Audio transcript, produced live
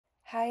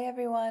Hi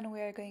everyone, we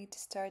are going to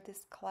start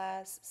this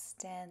class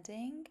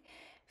standing.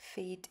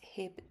 Feet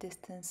hip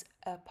distance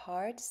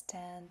apart,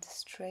 stand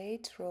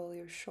straight, roll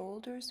your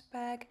shoulders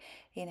back,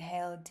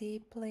 inhale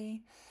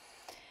deeply.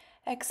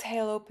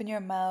 Exhale, open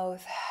your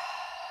mouth.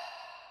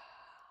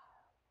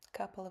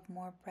 Couple of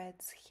more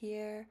breaths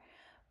here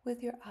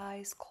with your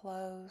eyes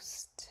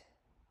closed.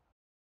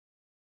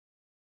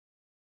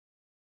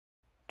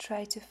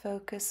 Try to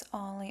focus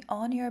only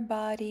on your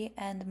body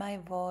and my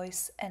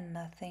voice and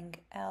nothing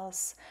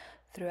else.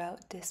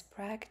 Throughout this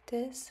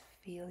practice,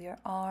 feel your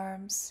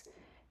arms,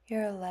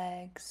 your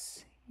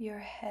legs, your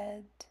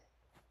head.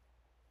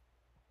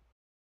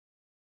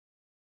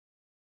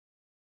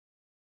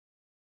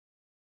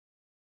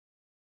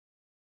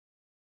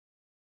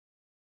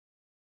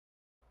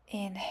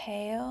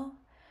 Inhale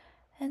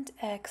and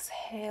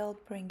exhale.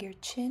 Bring your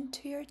chin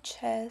to your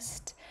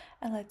chest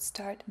and let's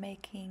start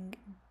making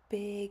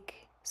big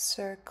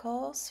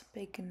circles,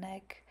 big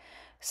neck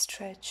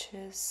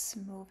stretches,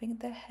 moving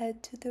the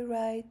head to the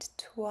right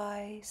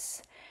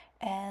twice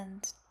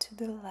and to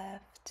the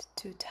left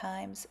 2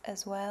 times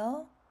as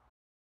well.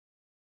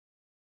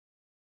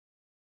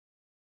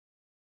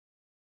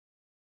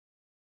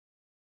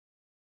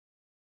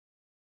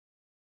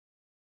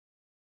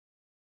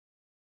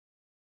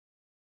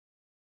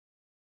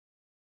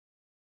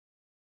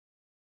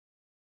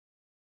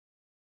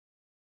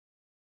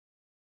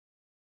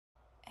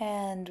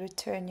 And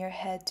return your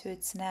head to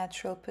its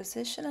natural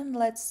position, and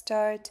let's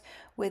start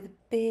with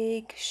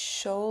big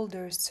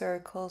shoulder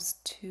circles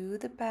to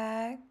the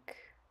back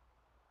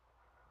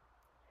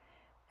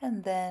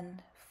and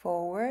then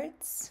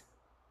forwards.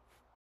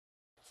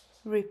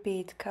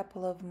 Repeat a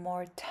couple of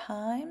more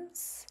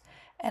times,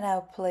 and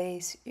now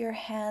place your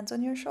hands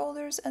on your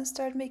shoulders and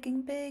start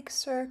making big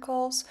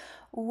circles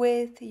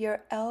with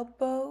your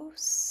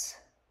elbows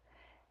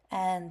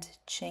and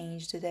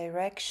change the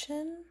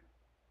direction.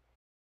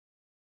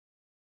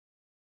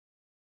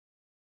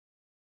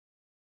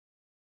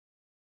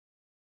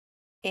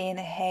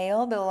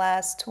 Inhale, the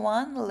last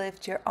one,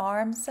 lift your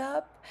arms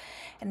up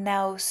and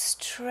now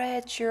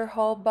stretch your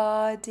whole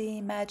body.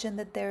 Imagine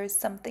that there is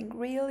something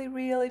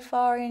really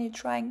far and you're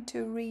trying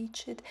to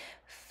reach it.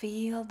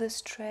 Feel the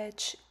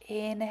stretch.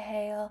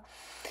 Inhale.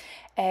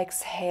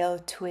 Exhale,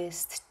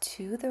 twist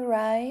to the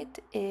right.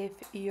 If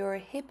your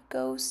hip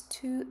goes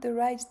to the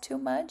right too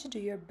much, do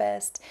your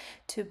best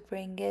to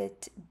bring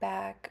it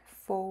back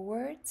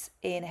forwards.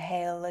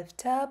 Inhale,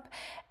 lift up,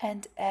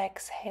 and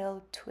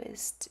exhale,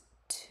 twist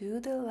to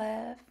the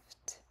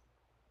left.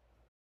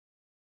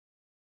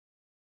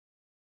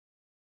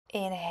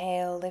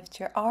 Inhale, lift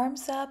your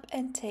arms up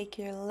and take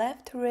your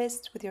left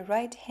wrist with your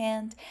right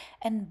hand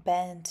and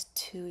bend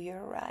to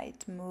your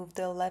right. Move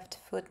the left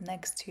foot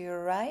next to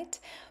your right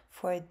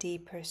for a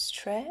deeper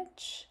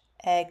stretch.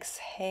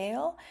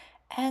 Exhale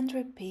and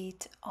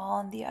repeat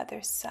on the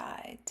other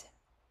side.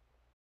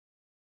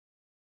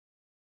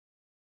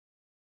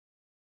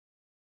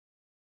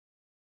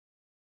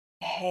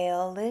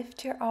 Inhale,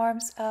 lift your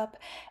arms up.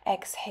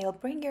 Exhale,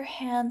 bring your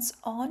hands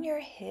on your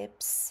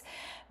hips.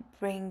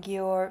 Bring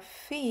your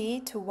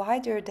feet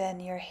wider than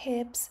your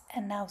hips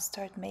and now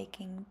start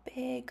making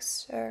big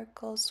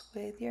circles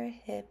with your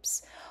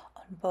hips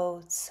on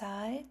both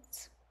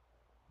sides.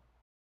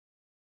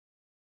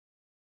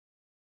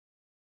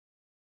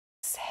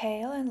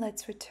 Exhale and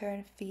let's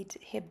return feet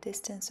hip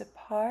distance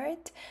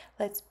apart.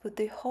 Let's put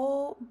the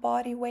whole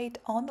body weight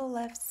on the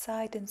left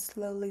side and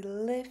slowly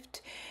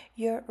lift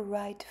your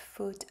right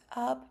foot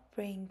up.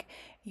 Bring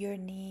your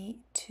knee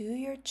to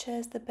your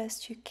chest the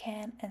best you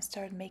can and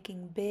start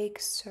making big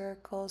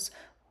circles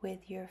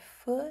with your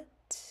foot.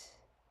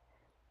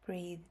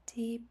 Breathe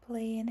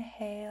deeply,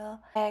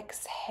 inhale.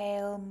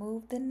 Exhale,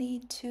 move the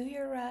knee to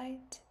your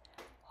right.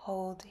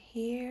 Hold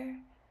here.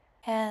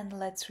 And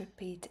let's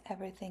repeat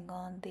everything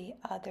on the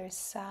other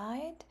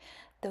side.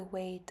 The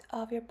weight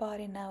of your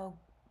body now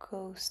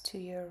goes to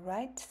your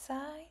right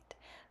side.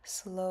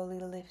 Slowly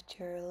lift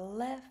your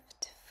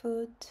left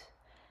foot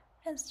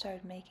and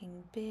start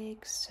making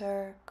big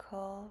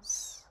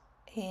circles.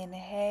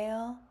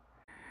 Inhale.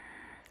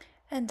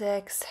 And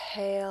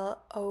exhale,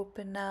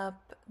 open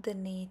up the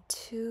knee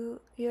to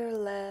your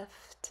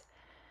left.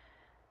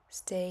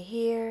 Stay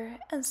here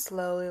and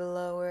slowly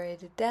lower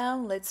it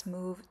down. Let's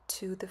move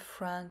to the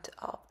front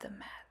of the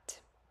mat.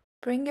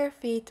 Bring your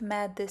feet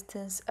mat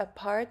distance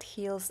apart,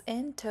 heels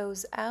in,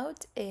 toes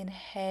out.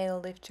 Inhale,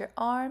 lift your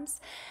arms.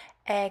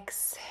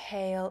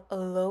 Exhale,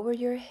 lower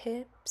your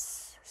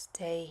hips.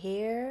 Stay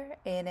here.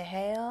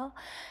 Inhale.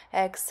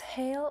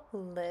 Exhale,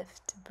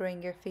 lift.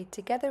 Bring your feet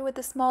together with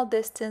a small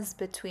distance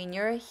between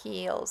your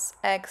heels.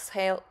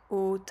 Exhale,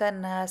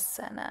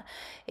 Uttanasana.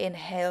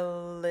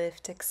 Inhale,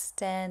 lift,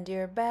 extend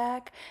your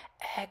back.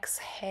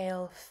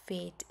 Exhale,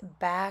 feet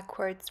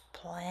backwards,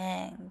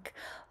 plank.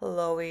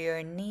 Lower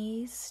your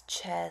knees,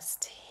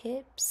 chest,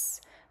 hips,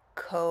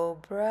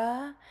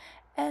 cobra,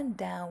 and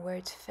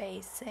downward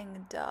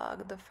facing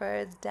dog. The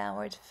first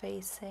downward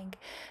facing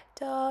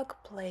dog.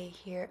 Play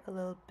here a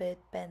little bit,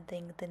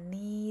 bending the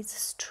knees,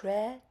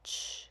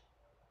 stretch.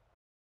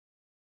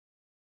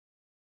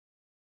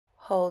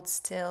 Hold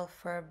still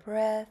for a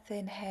breath.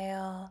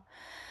 Inhale.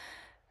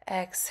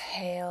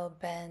 Exhale,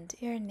 bend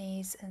your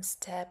knees and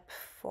step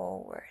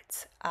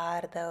forwards.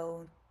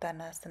 Ardha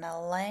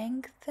Uttanasana,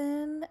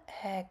 lengthen.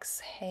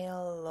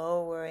 Exhale,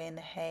 lower.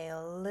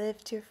 Inhale,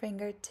 lift your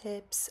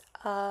fingertips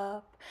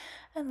up.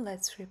 And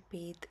let's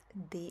repeat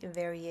the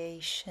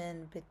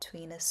variation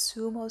between a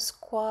sumo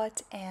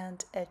squat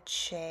and a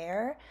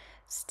chair.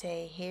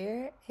 Stay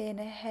here.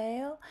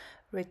 Inhale,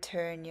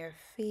 return your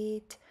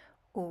feet.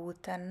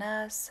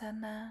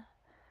 Uttanasana.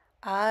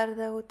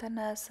 Ardha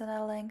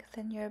Uttanasana,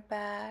 lengthen your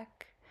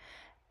back.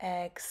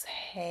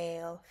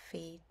 Exhale,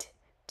 feet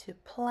to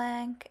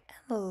plank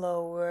and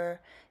lower,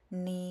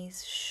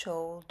 knees,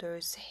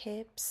 shoulders,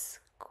 hips,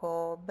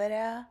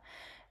 cobra,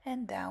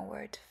 and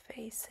downward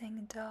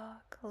facing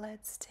dog.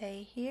 Let's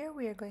stay here.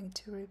 We are going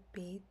to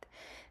repeat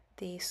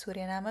the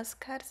Surya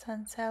Namaskar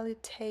Sun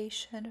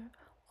Salutation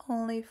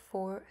only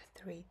for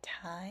 3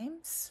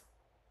 times.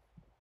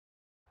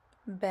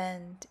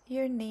 Bend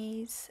your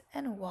knees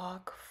and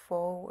walk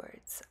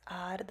forwards.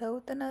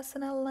 Ardha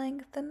Uttanasana,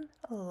 lengthen,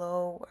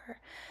 lower.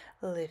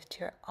 Lift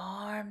your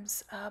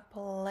arms up,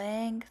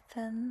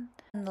 lengthen.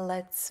 And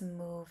let's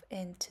move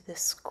into the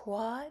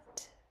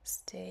squat.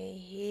 Stay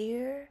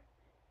here.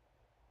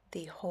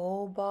 The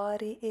whole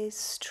body is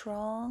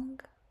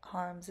strong,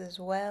 arms as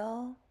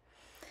well.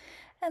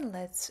 And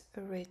let's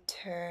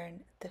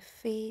return the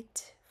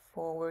feet,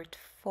 forward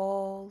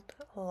fold,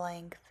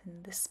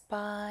 lengthen the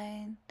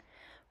spine.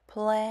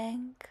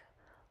 Plank,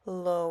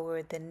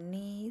 lower the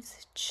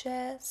knees,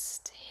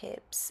 chest,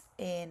 hips,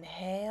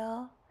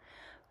 inhale.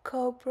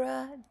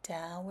 Cobra,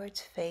 downward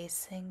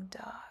facing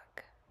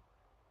dog.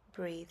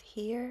 Breathe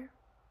here.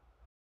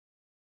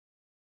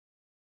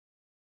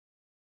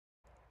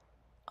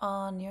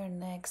 On your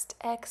next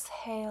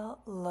exhale,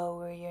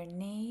 lower your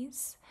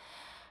knees.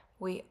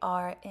 We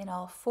are in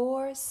all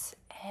fours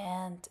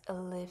and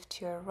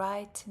lift your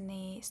right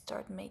knee.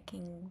 Start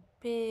making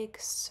big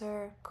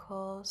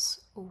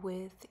circles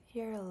with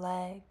your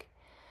leg.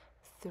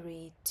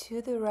 3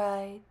 to the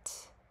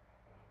right,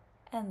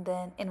 and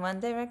then in one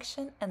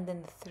direction, and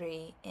then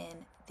 3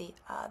 in the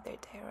other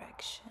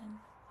direction.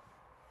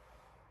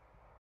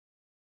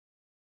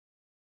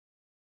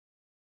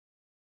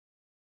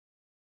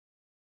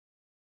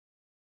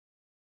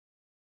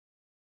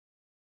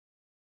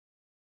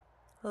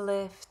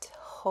 Lift,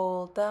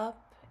 hold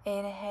up,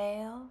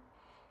 inhale.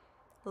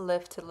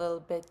 Lift a little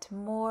bit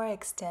more,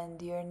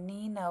 extend your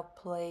knee. Now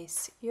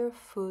place your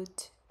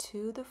foot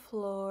to the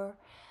floor.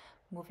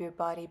 Move your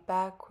body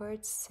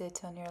backwards,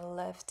 sit on your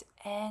left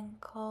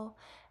ankle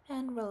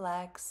and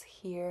relax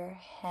here,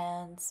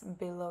 hands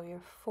below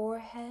your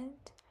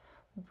forehead.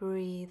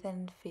 Breathe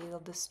and feel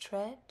the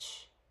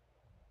stretch.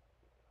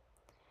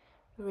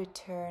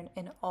 Return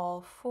in all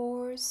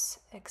fours,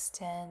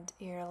 extend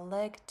your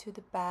leg to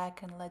the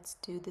back and let's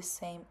do the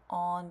same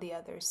on the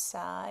other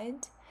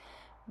side.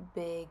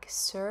 Big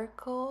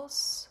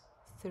circles,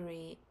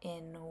 3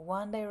 in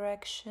one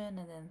direction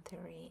and then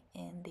 3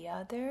 in the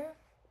other.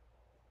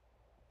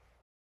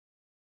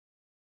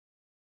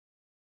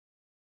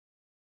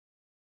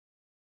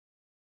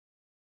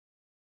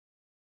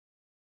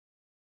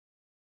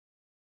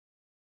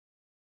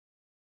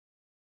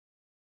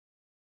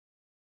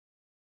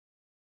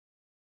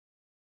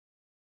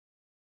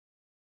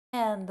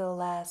 And the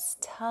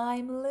last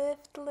time,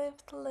 lift,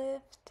 lift,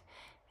 lift.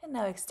 And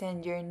now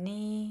extend your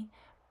knee,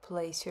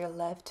 place your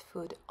left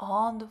foot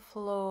on the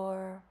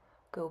floor,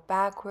 go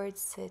backwards,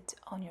 sit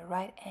on your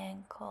right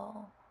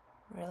ankle,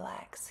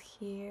 relax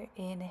here,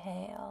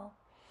 inhale.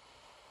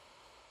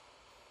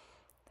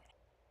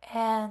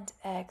 And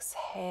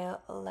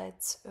exhale,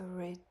 let's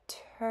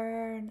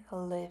return,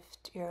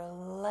 lift your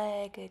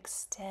leg,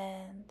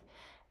 extend,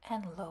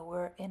 and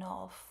lower in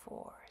all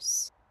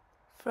fours.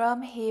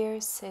 From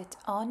here, sit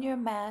on your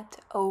mat,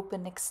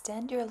 open,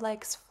 extend your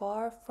legs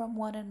far from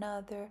one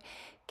another.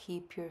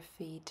 Keep your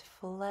feet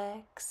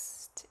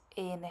flexed.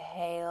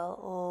 Inhale,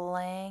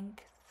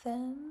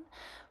 lengthen.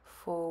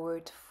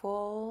 Forward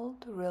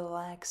fold,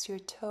 relax your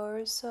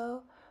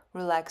torso,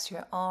 relax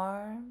your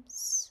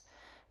arms.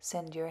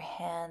 Send your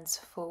hands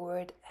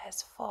forward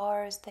as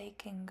far as they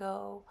can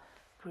go.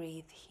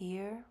 Breathe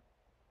here.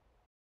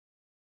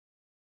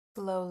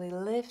 Slowly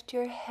lift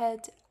your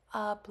head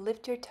up,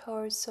 lift your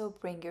torso,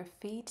 bring your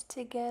feet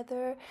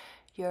together,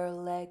 your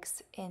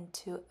legs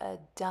into a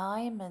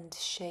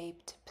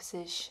diamond-shaped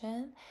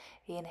position.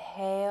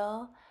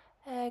 Inhale,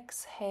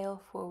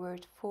 exhale,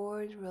 forward,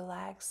 forward,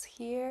 relax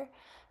here.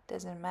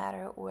 Doesn't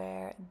matter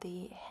where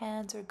the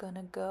hands are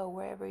gonna go,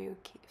 wherever you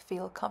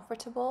feel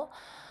comfortable.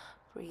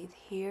 Breathe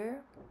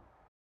here.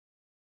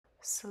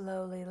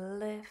 Slowly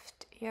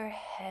lift your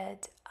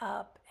head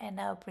up and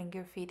now bring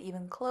your feet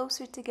even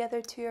closer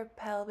together to your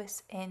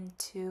pelvis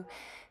into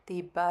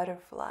the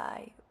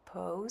butterfly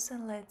pose,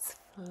 and let's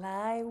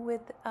fly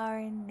with our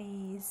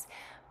knees.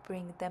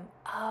 Bring them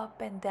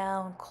up and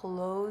down.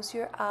 Close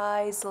your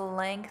eyes,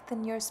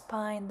 lengthen your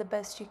spine the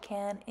best you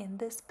can in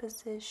this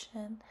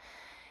position.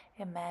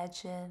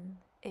 Imagine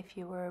if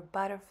you were a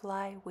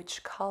butterfly,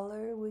 which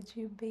color would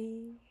you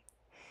be?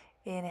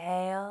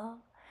 Inhale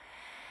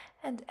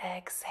and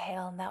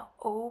exhale. Now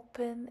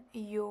open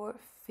your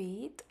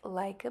feet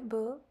like a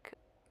book.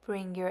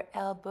 Bring your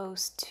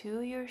elbows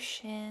to your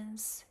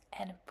shins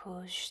and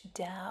push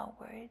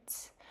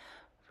downwards.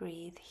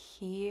 Breathe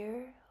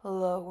here,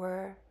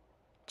 lower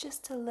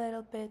just a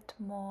little bit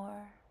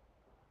more.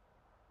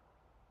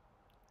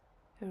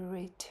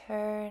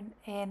 Return,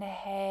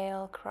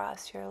 inhale,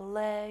 cross your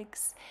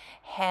legs,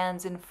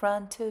 hands in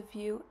front of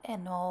you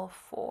and all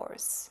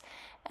fours.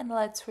 And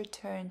let's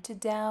return to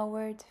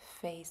downward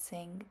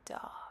facing dog.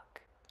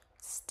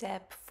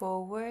 Step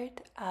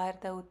forward,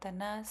 Ardha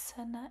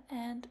Uttanasana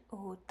and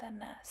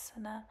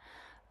Uttanasana.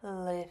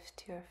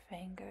 Lift your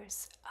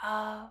fingers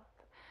up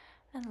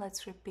and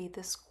let's repeat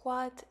the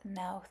squat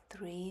now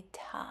 3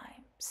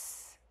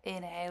 times.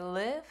 Inhale,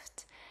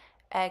 lift,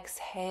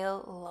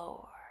 exhale,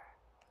 lower.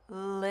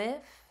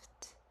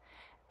 Lift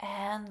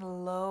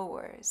and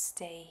lower.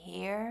 Stay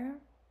here.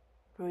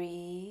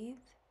 Breathe.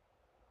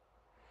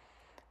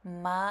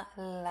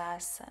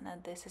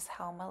 Malasana. This is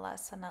how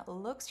Malasana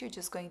looks. You're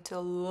just going to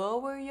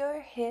lower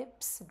your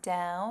hips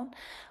down,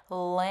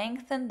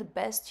 lengthen the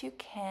best you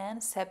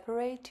can,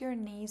 separate your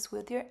knees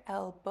with your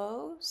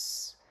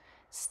elbows.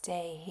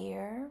 Stay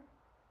here.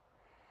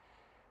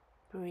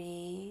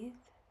 Breathe.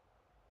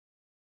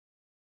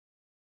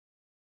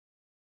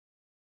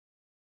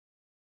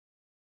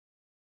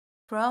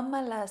 From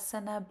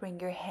Malasana, bring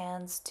your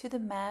hands to the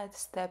mat.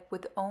 Step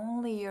with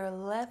only your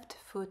left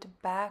foot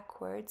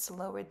backwards.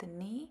 Lower the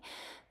knee.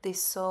 The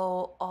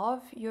sole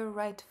of your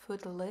right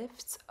foot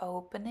lifts,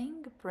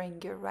 opening.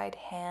 Bring your right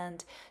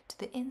hand to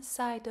the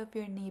inside of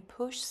your knee.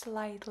 Push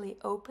slightly,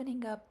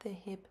 opening up the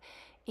hip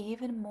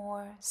even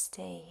more.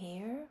 Stay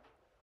here.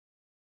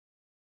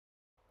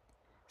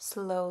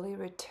 Slowly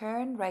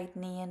return, right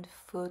knee and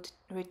foot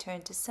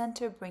return to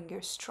center. Bring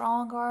your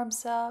strong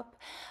arms up.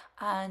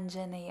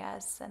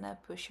 Anjaneyasana,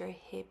 push your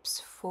hips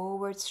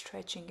forward,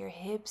 stretching your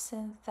hips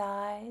and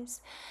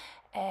thighs.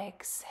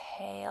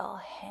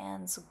 Exhale,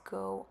 hands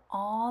go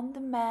on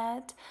the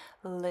mat.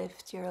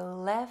 Lift your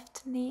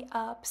left knee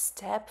up,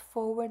 step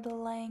forward,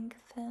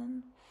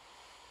 lengthen.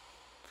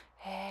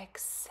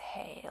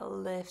 Exhale,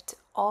 lift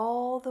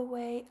all the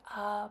way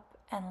up,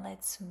 and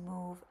let's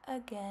move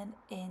again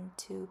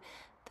into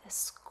the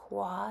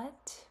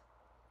squat.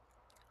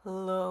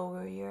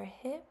 Lower your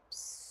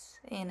hips.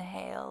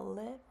 Inhale,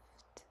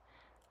 lift,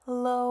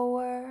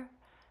 lower,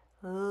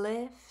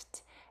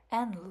 lift,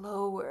 and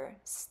lower.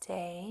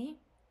 Stay.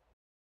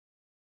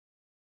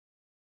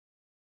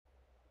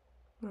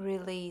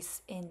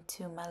 Release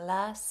into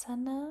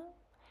Malasana,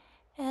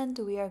 and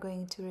we are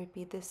going to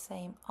repeat the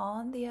same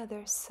on the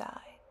other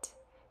side.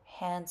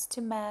 Hands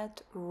to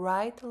mat,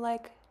 right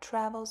leg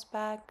travels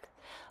back,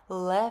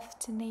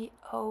 left knee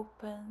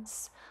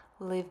opens.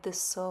 Lift the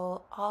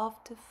sole of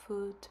the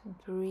foot.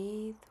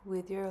 Breathe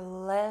with your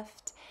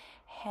left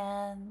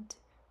hand.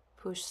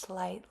 Push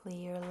slightly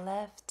your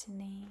left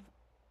knee.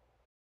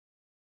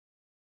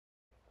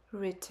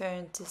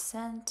 Return to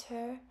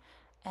center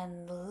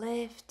and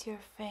lift your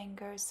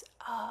fingers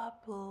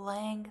up.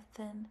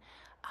 Lengthen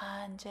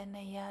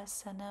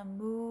Anjaneyasana.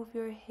 Move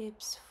your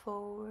hips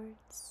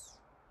forwards.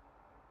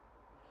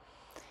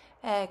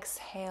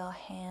 Exhale,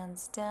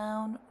 hands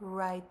down,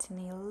 right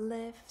knee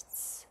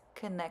lifts,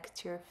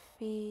 connect your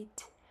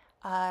feet,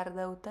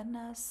 Ardha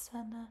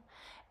Uttanasana,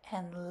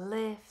 and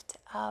lift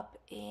up,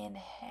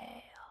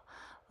 inhale.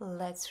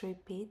 Let's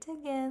repeat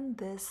again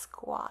the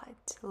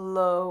squat.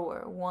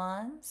 Lower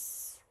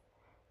once,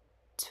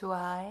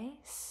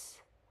 twice,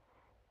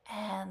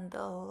 and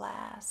the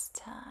last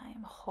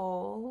time.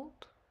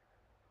 Hold,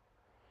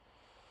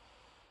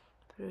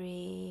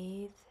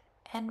 breathe,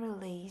 and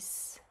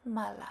release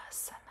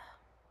Malasana.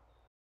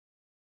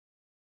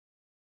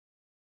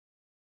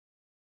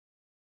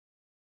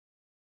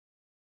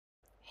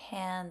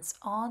 Hands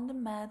on the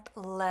mat,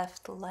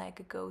 left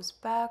leg goes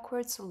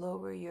backwards,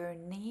 lower your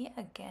knee.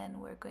 Again,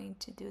 we're going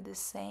to do the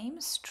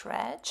same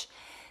stretch.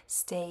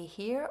 Stay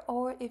here,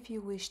 or if you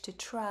wish to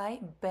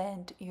try,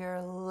 bend your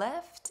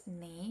left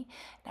knee.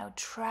 Now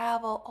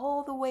travel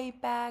all the way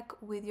back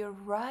with your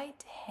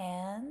right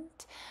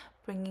hand,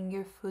 bringing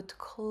your foot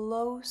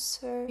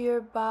closer to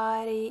your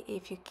body.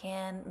 If you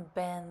can,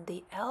 bend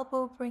the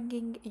elbow,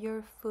 bringing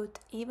your foot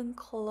even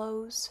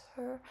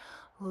closer.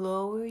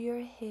 Lower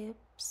your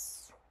hips.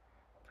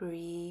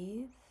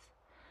 Breathe.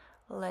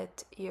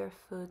 Let your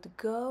foot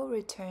go.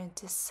 Return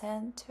to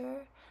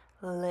center.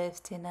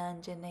 Lift in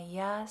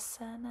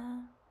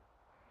Anjaneyasana.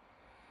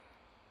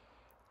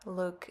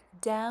 Look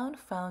down.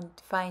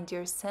 Find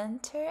your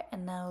center.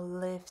 And now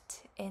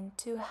lift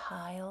into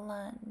high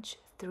lunge.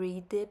 3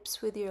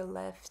 dips with your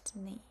left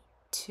knee.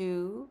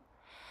 2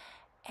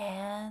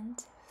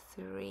 and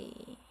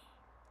 3.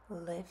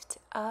 Lift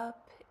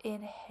up.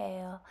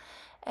 Inhale.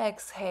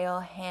 Exhale,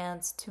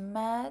 hands to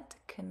mat,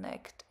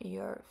 connect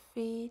your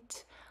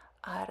feet.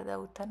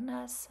 Ardha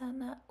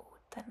Uttanasana,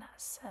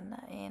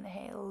 Uttanasana.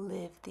 Inhale,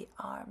 lift the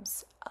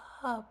arms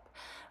up.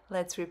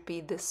 Let's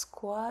repeat the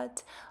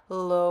squat.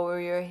 Lower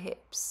your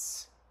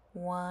hips.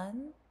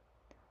 1,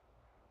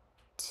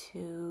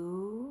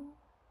 2,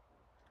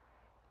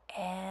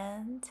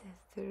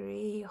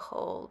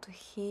 hold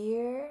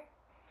here.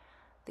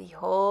 The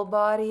whole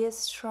body is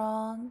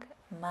strong.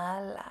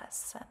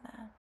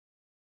 Malasana.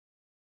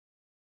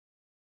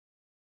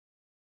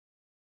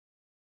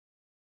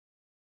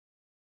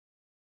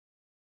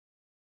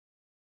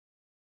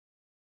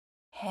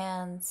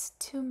 Hands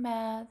to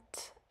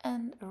mat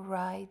and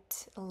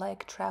right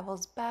leg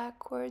travels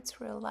backwards.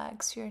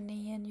 Relax your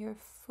knee and your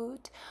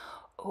foot.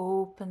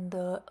 Open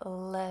the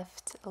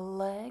left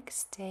leg,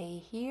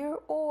 stay here,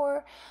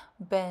 or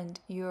bend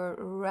your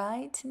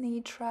right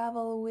knee,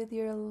 travel with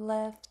your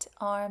left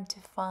arm to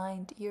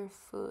find your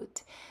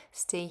foot.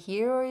 Stay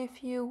here, or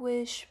if you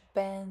wish,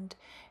 bend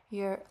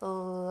your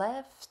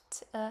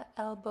left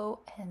elbow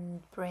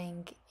and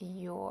bring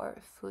your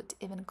foot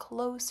even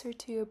closer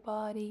to your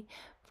body.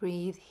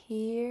 Breathe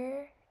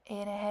here,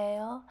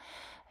 inhale,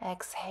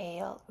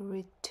 exhale,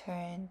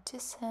 return to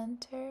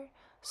center.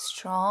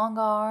 Strong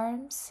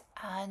arms,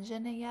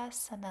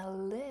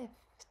 Anjaneyasana,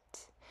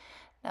 lift.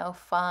 Now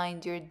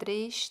find your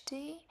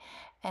drishti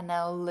and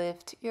now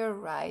lift your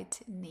right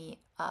knee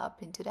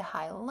up into the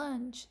high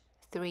lunge.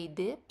 3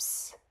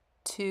 dips,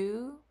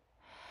 2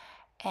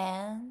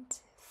 and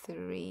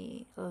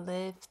 3.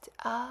 Lift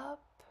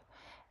up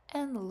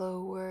and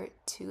lower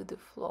to the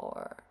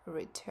floor.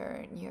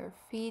 Return your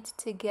feet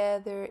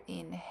together.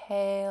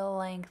 Inhale,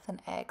 lengthen,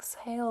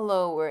 exhale,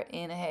 lower.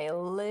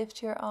 Inhale,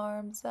 lift your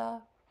arms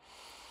up.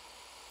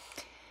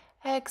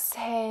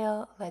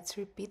 Exhale, let's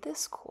repeat the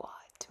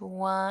squat.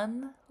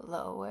 1,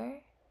 lower,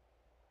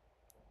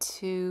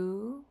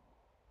 2,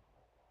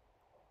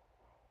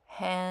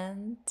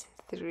 and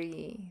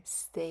 3.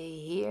 Stay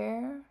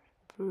here,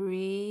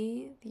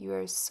 breathe. You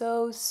are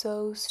so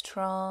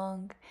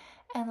strong.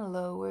 And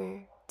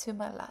lower to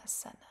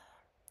Malasana.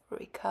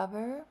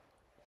 Recover.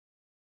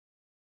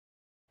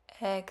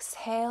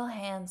 Exhale,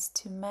 hands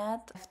to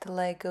mat. Left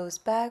leg goes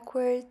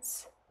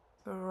backwards.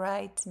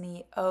 Right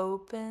knee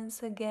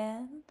opens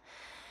again.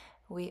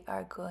 We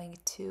are going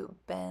to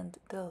bend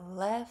the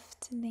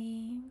left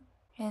knee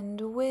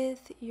and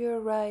with your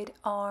right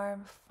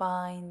arm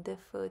find the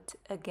foot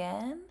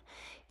again.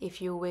 If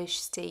you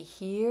wish, stay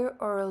here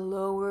or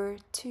lower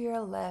to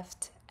your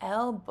left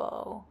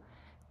elbow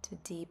to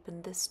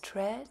deepen the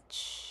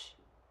stretch.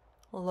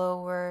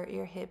 Lower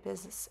your hip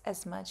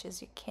as much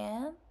as you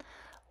can.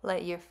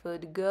 Let your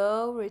foot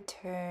go.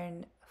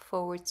 Return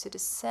forward to the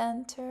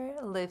center.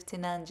 Lift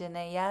in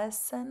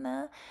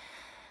Anjaneyasana.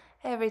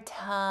 Every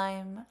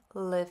time,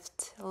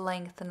 lift,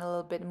 lengthen a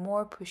little bit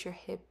more, push your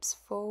hips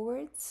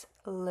forwards,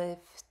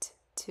 lift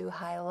to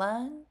high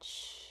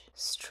lunge,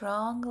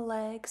 strong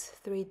legs,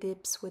 3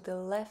 dips with the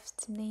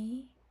left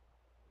knee,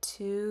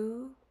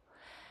 2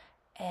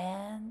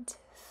 and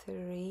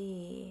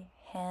 3,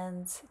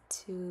 hands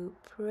to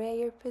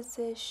prayer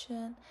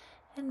position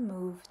and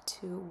move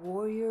to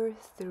warrior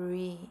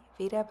 3,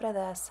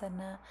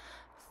 Virabhadasana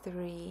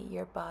 3,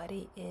 your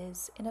body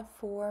is in a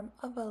form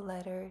of a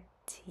letter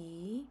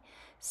T.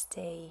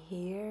 Stay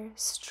here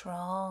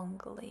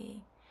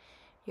strongly.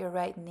 Your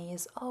right knee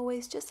is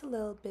always just a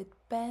little bit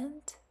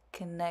bent.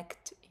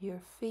 Connect your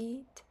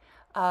feet.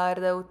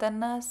 Ardha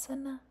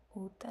Uttanasana,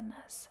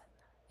 Uttanasana.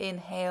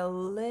 Inhale,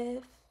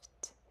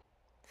 lift.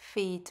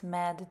 Feet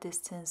mat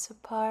distance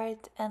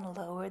apart and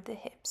lower the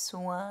hips.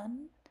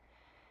 1,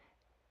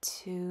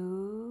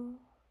 2,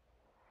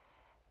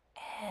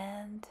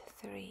 and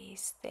 3.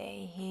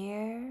 Stay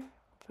here.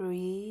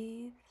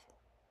 Breathe.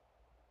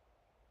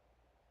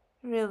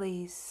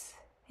 Release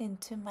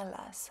into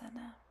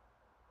Malasana.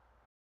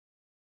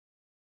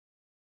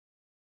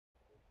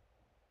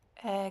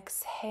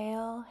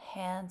 Exhale,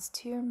 hands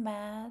to your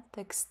mat.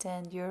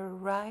 Extend your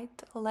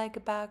right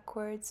leg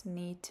backwards,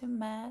 knee to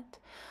mat.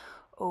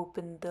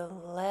 Open the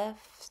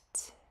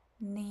left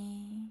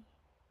knee.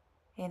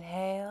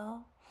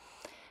 Inhale.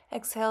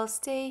 Exhale,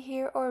 stay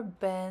here or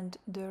bend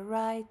the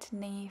right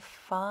knee.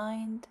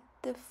 Find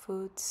the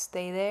foot.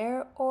 Stay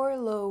there or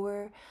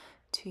lower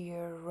to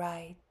your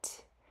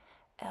right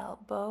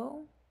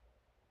elbow.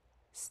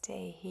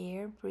 Stay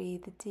here,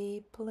 breathe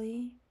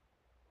deeply.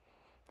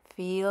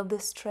 Feel the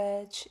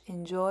stretch,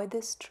 enjoy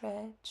the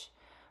stretch.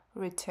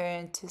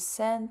 Return to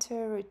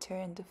center,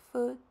 return the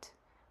foot.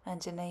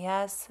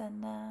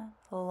 Anjaneyasana,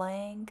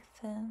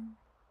 lengthen,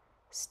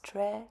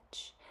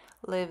 stretch.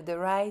 Lift the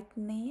right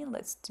knee.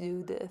 Let's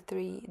do the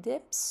 3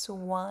 dips.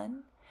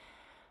 1,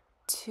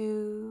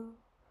 2,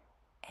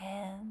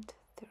 and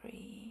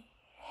 3.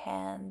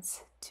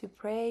 Hands to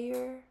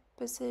prayer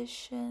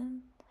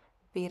position.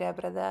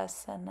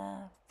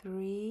 Virabhadasana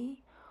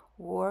 3,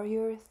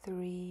 warrior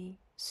 3,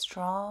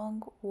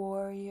 strong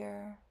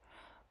warrior.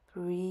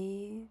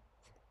 Breathe,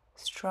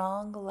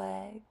 strong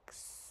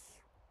legs.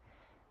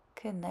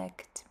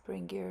 Connect,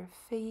 bring your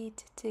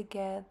feet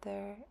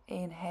together.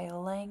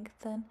 Inhale,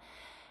 lengthen.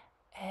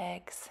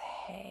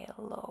 Exhale,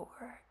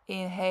 lower.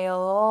 Inhale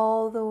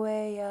all the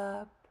way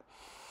up.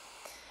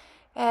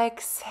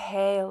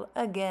 Exhale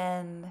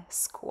again,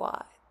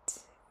 squat.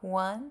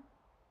 1,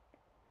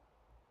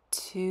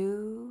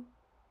 2,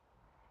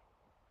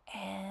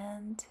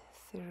 and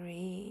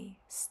 3.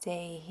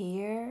 Stay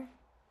here.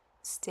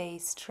 Stay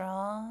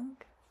strong.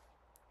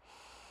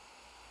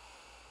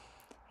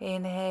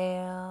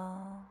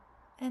 Inhale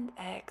and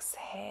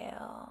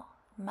exhale,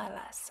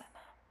 Malasana.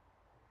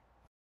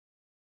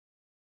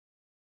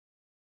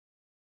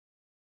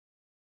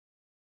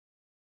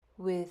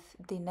 With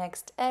the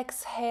next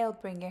exhale,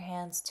 bring your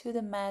hands to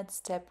the mat,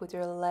 step with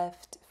your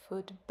left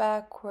foot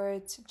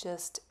backwards,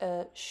 just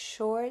a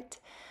short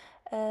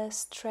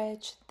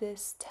stretch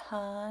this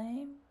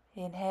time.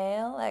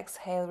 Inhale,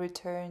 exhale,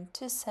 return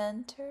to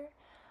center,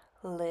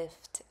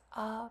 lift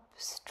up,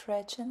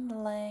 stretch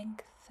and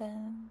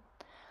lengthen.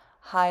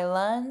 High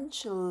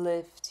lunge,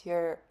 lift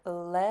your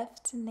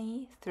left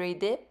knee, 3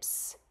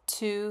 dips,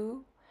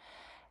 2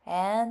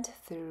 and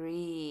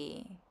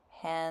 3.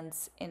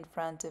 Hands in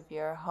front of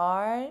your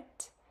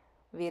heart.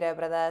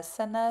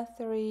 Virabhadasana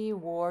 3,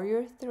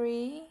 Warrior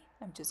 3.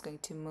 I'm just going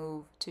to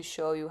move to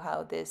show you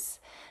how this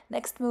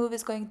next move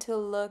is going to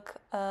look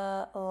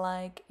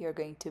like. You're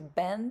going to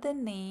bend the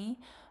knee,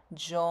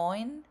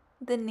 join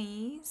the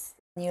knees.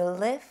 You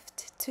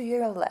lift to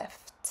your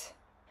left.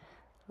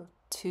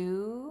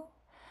 2,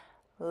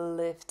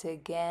 lift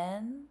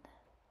again.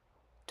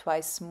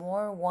 Twice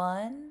more.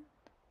 1.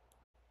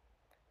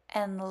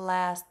 And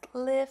last,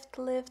 lift,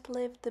 lift,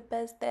 lift the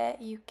best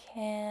that you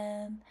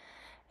can.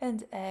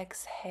 And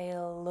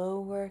exhale,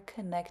 lower,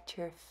 connect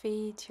your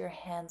feet, your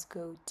hands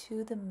go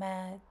to the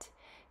mat.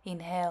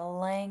 Inhale,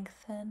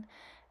 lengthen.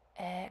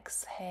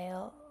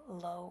 Exhale,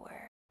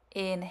 lower.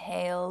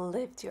 Inhale,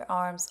 lift your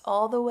arms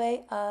all the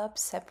way up,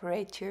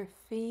 separate your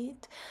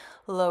feet,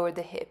 lower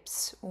the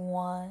hips.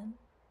 1.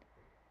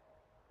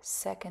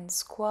 Second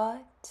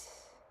squat.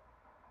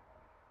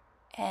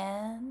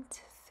 And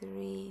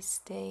 3.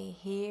 Stay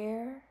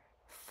here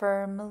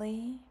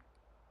firmly.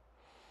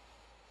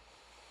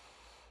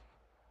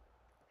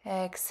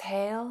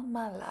 Exhale,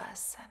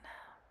 Malasana.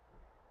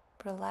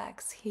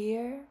 Relax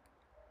here.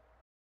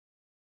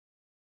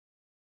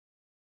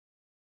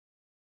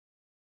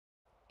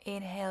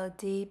 Inhale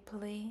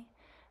deeply.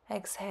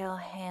 Exhale,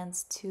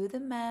 hands to the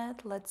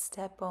mat. Let's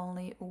step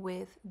only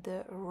with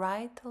the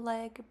right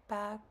leg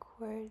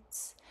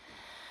backwards.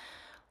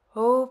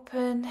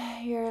 Open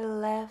your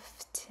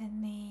left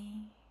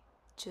knee.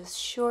 Just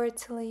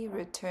shortly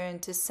return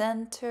to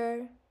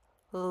center.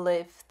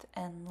 Lift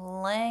and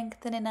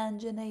lengthen in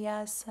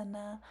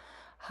Anjaneyasana.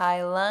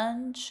 High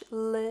lunge,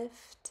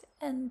 lift,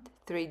 and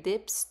 3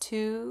 dips,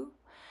 2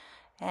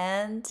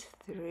 and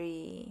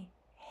 3.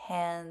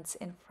 Hands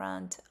in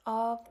front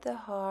of the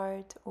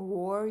heart,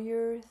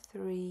 Warrior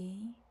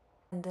 3.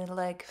 And the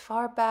leg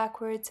far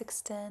backwards,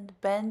 extend,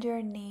 bend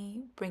your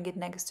knee, bring it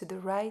next to the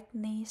right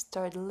knee,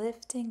 start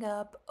lifting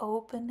up,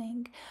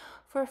 opening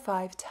for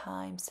 5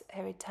 times.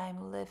 Every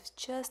time lift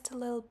just a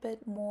little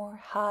bit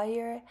more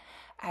higher,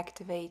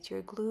 activate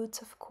your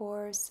glutes of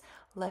course.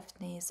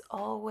 Left knee is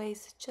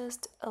always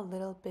just a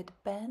little bit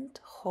bent,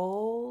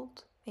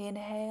 hold,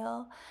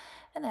 inhale,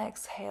 and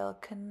exhale,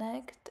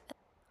 connect.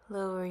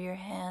 Lower your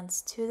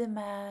hands to the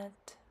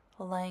mat,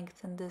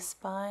 lengthen the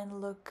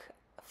spine, look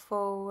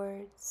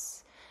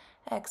forwards.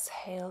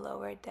 Exhale,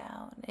 lower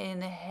down.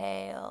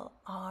 Inhale,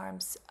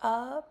 arms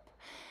up,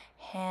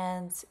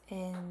 hands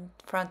in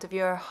front of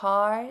your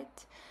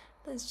heart.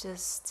 Let's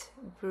just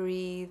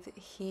breathe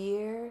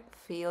here.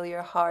 Feel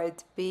your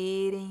heart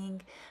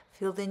beating.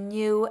 Feel the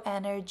new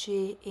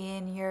energy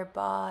in your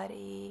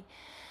body.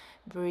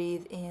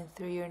 Breathe in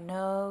through your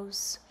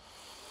nose.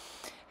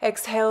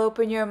 Exhale,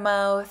 open your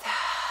mouth.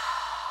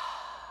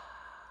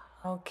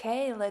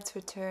 Okay, let's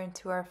return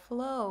to our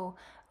flow.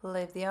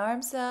 Lift the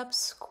arms up,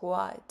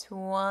 squat.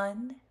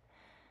 1,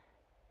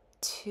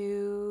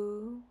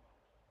 2,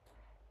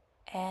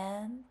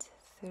 and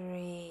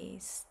 3.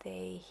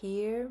 Stay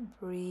here,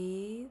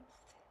 breathe.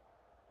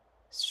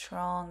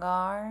 Strong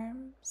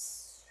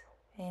arms.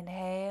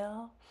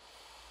 Inhale.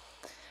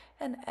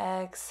 And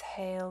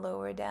exhale,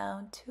 lower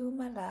down to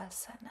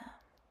Malasana.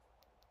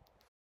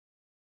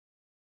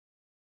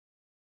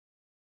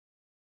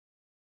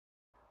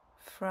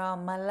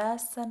 From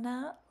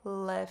Malasana,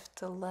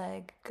 left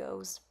leg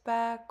goes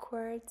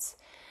backwards.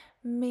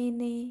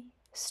 Mini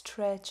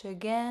stretch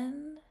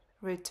again.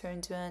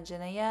 Return to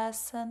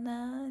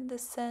Anjaneyasana in the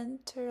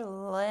center.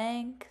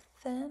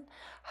 Lengthen.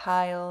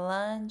 High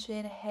lunge.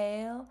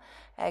 Inhale.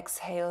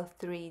 Exhale.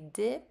 3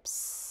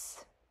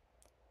 dips.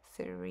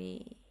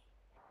 3.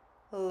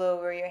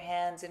 Lower your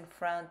hands in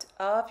front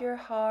of your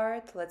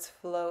heart. Let's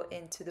flow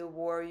into the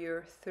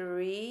Warrior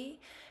 3.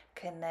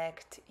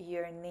 Connect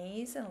your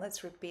knees and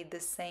let's repeat the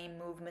same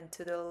movement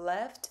to the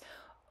left.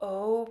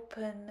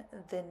 Open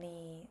the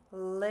knee.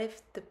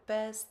 Lift the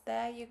best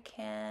that you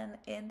can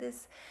in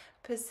this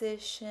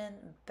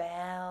position.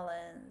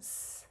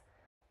 Balance.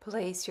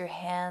 Place your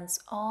hands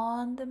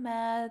on the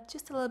mat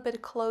just a little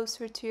bit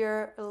closer to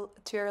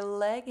your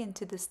leg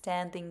into the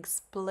standing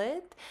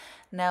split.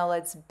 Now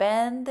let's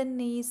bend the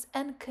knees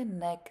and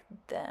connect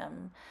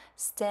them.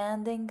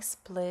 Standing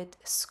split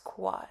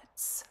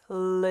squats.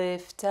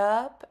 Lift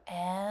up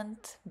and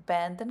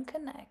bend and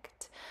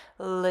connect.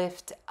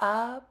 Lift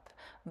up,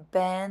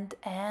 bend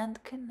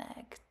and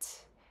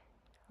connect.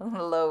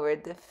 Lower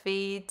the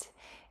feet.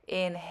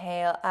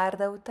 Inhale,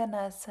 Ardha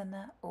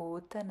Uttanasana,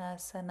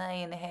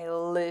 Uttanasana.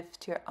 Inhale,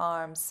 lift your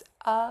arms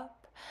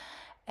up.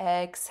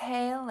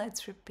 Exhale,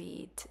 let's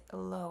repeat.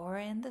 Lower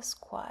in the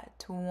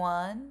squat.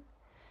 1,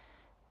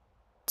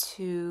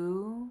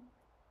 2,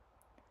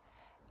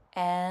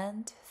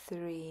 and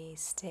 3.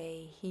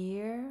 Stay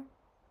here.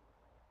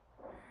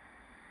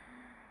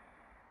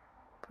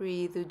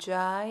 Breathe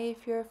Ujjayi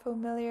if you're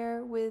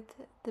familiar with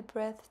the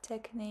breath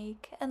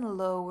technique, and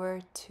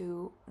lower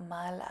to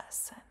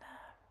Malasana.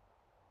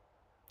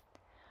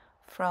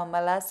 From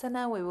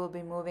Malasana, we will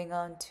be moving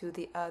on to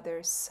the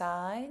other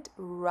side.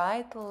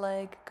 Right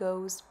leg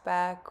goes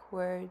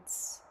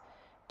backwards.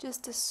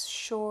 Just a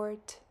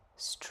short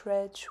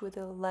stretch with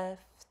the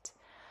left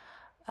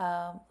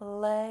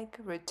leg.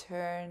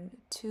 Return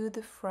to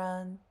the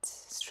front.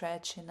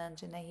 Stretch in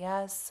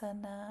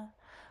Anjaneyasana.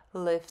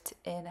 Lift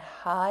in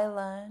high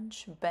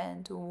lunge.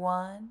 Bend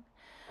 1,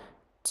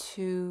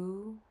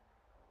 2,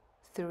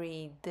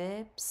 3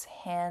 dips.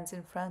 Hands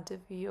in front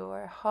of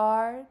your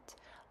heart.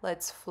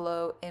 Let's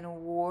flow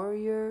in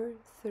warrior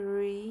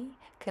 3.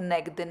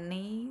 Connect the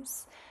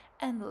knees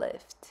and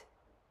lift.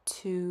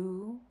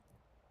 2,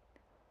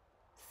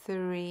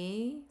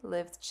 3.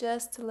 Lift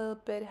just a little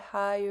bit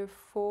higher.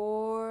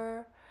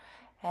 4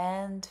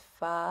 and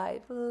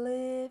 5.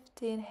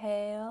 Lift.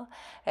 Inhale.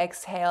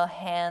 Exhale.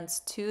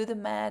 Hands to the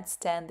mat.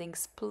 Standing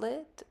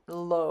split.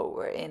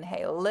 Lower.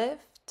 Inhale.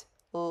 Lift.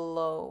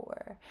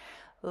 Lower.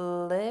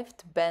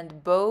 Lift.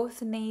 Bend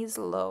both knees.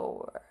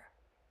 Lower.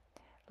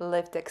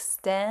 Lift,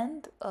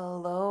 extend,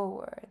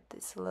 lower.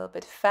 This a little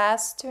bit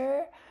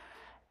faster.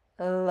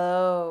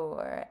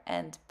 Lower,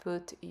 and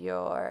put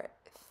your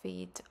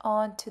feet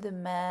onto the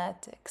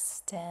mat.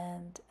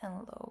 Extend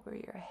and lower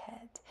your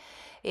head.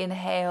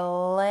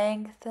 Inhale,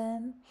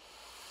 lengthen.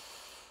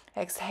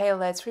 Exhale,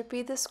 let's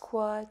repeat the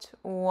squat.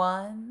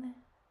 1,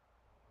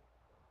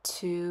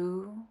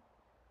 2,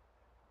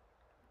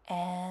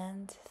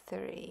 and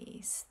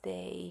 3.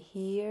 Stay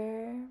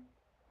here.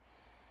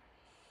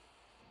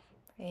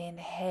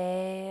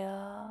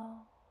 Inhale,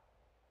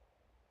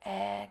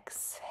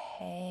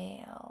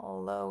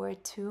 exhale, lower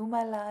to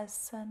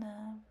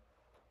Malasana,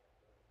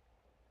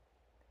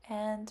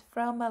 and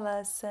from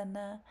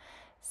Malasana,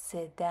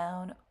 sit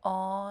down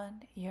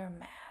on your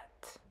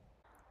mat.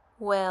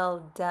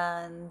 Well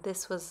done.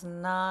 This was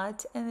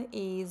not an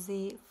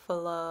easy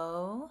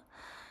flow.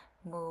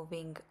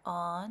 Moving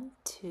on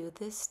to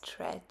the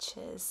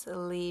stretches.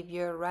 Leave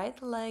your right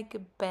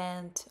leg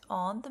bent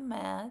on the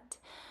mat.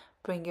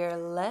 Bring your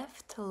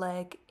left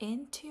leg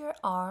into your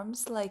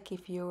arms like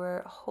if you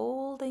were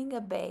holding a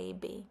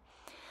baby.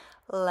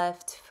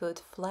 Left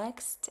foot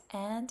flexed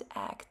and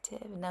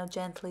active. Now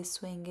gently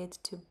swing it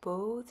to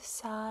both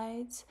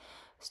sides,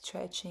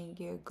 stretching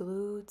your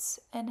glutes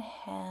and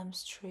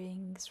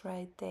hamstrings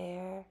right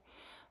there.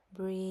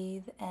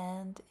 Breathe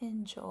and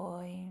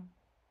enjoy.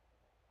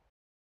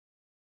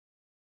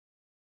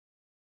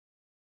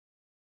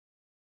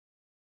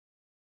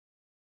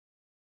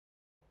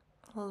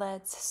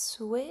 Let's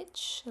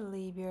switch.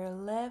 Leave your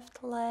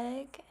left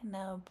leg.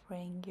 Now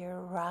bring your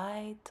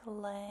right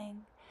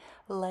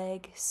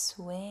leg,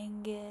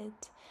 swing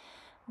it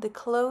the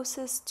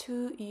closest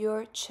to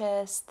your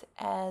chest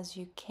as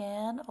you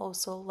can.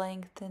 Also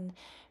lengthen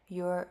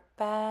your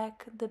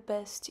back the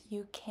best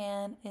you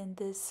can in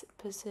this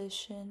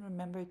position.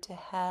 Remember to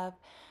have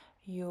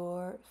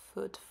your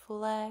foot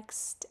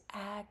flexed,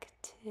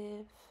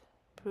 active.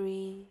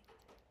 Breathe.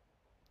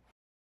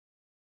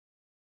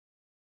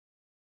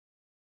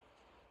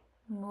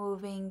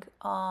 Moving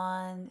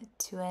on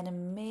to an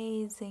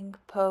amazing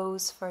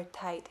pose for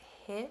tight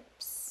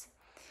hips.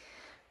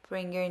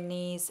 Bring your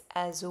knees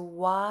as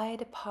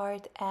wide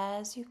apart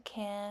as you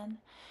can.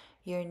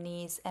 Your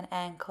knees and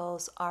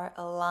ankles are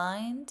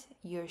aligned.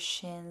 Your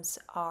shins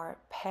are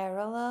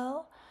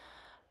parallel.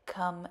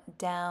 Come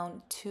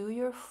down to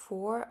your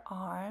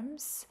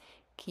forearms.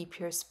 Keep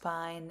your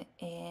spine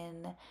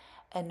in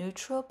a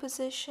neutral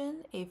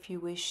position. If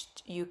you wish,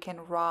 you can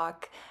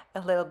rock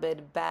a little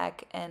bit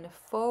back and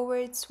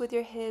forwards with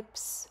your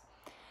hips,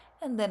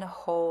 and then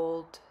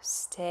hold,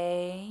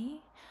 stay.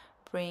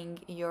 Bring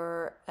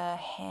your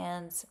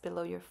hands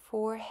below your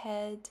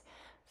forehead.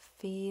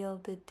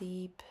 Feel the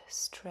deep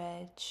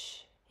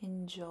stretch.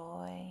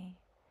 Enjoy.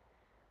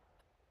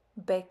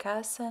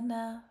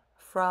 Bekasana,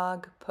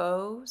 frog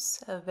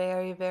pose, a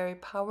very, very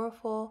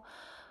powerful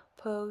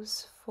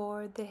pose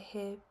for the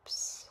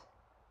hips.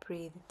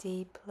 Breathe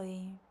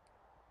deeply.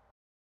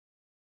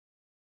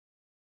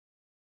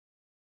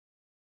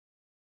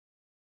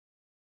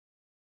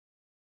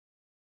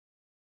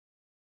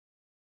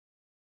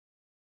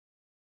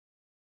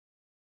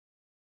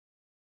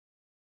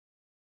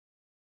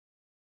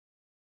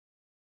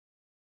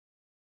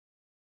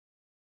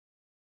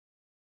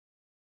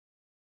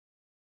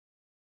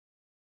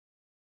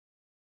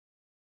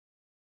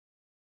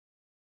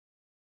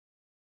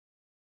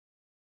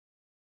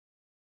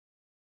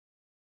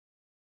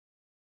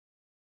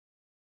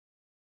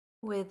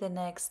 With the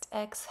next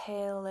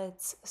exhale,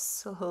 let's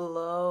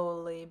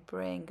slowly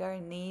bring our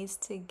knees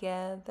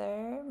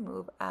together,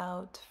 move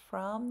out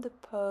from the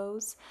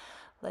pose.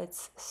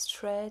 Let's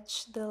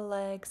stretch the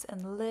legs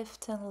and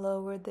lift and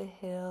lower the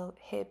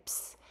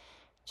hips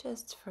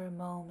just for a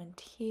moment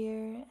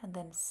here, and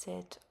then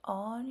sit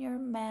on your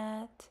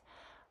mat.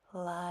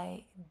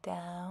 Lie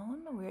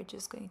down. We're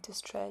just going to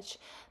stretch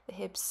the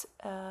hips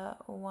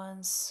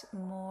once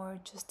more,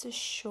 just a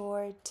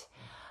short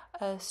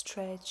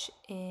stretch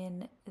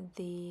in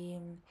the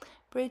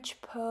bridge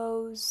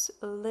pose.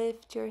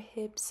 Lift your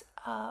hips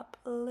up,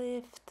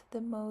 lift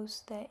the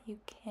most that you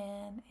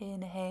can.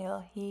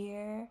 Inhale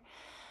here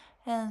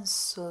and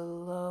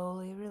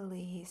slowly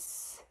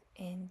release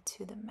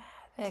into the mat.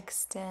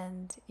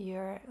 Extend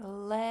your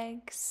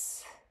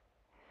legs,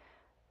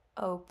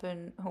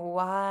 open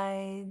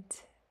wide,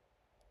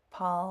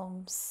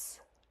 palms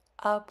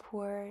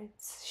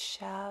upwards,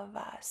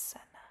 Shavasana.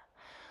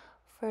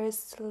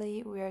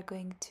 Firstly, we are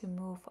going to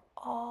move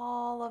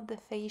all of the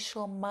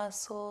facial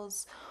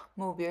muscles.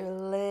 Move your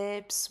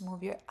lips,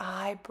 move your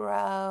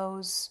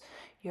eyebrows,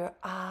 your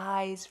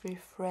eyes,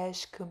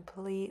 refresh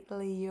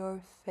completely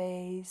your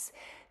face.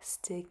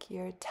 Stick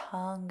your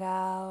tongue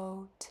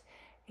out.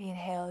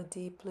 Inhale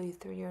deeply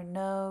through your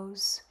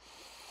nose.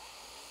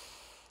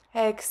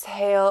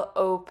 Exhale,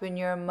 open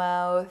your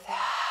mouth.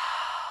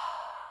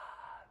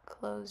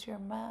 Close your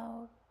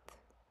mouth.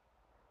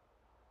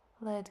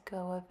 Let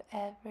go of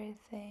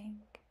everything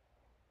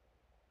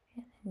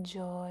and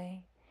enjoy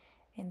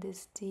in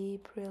this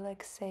deep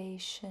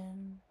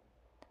relaxation.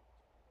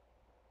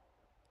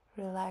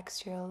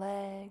 Relax your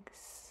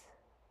legs,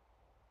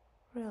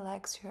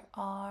 relax your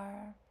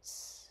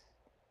arms,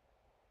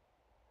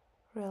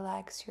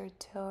 relax your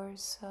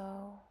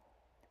torso,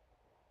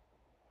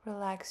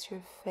 relax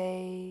your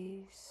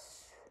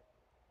face,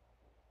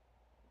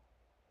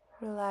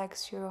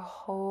 relax your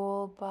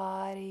whole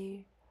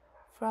body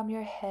from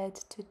your head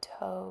to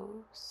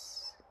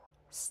toes.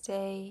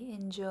 Stay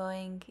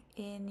enjoying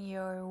in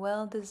your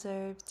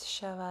well-deserved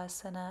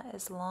Shavasana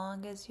as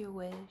long as you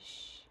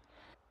wish.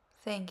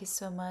 Thank you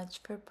so much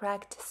for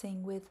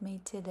practicing with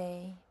me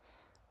today.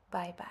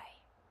 Bye bye.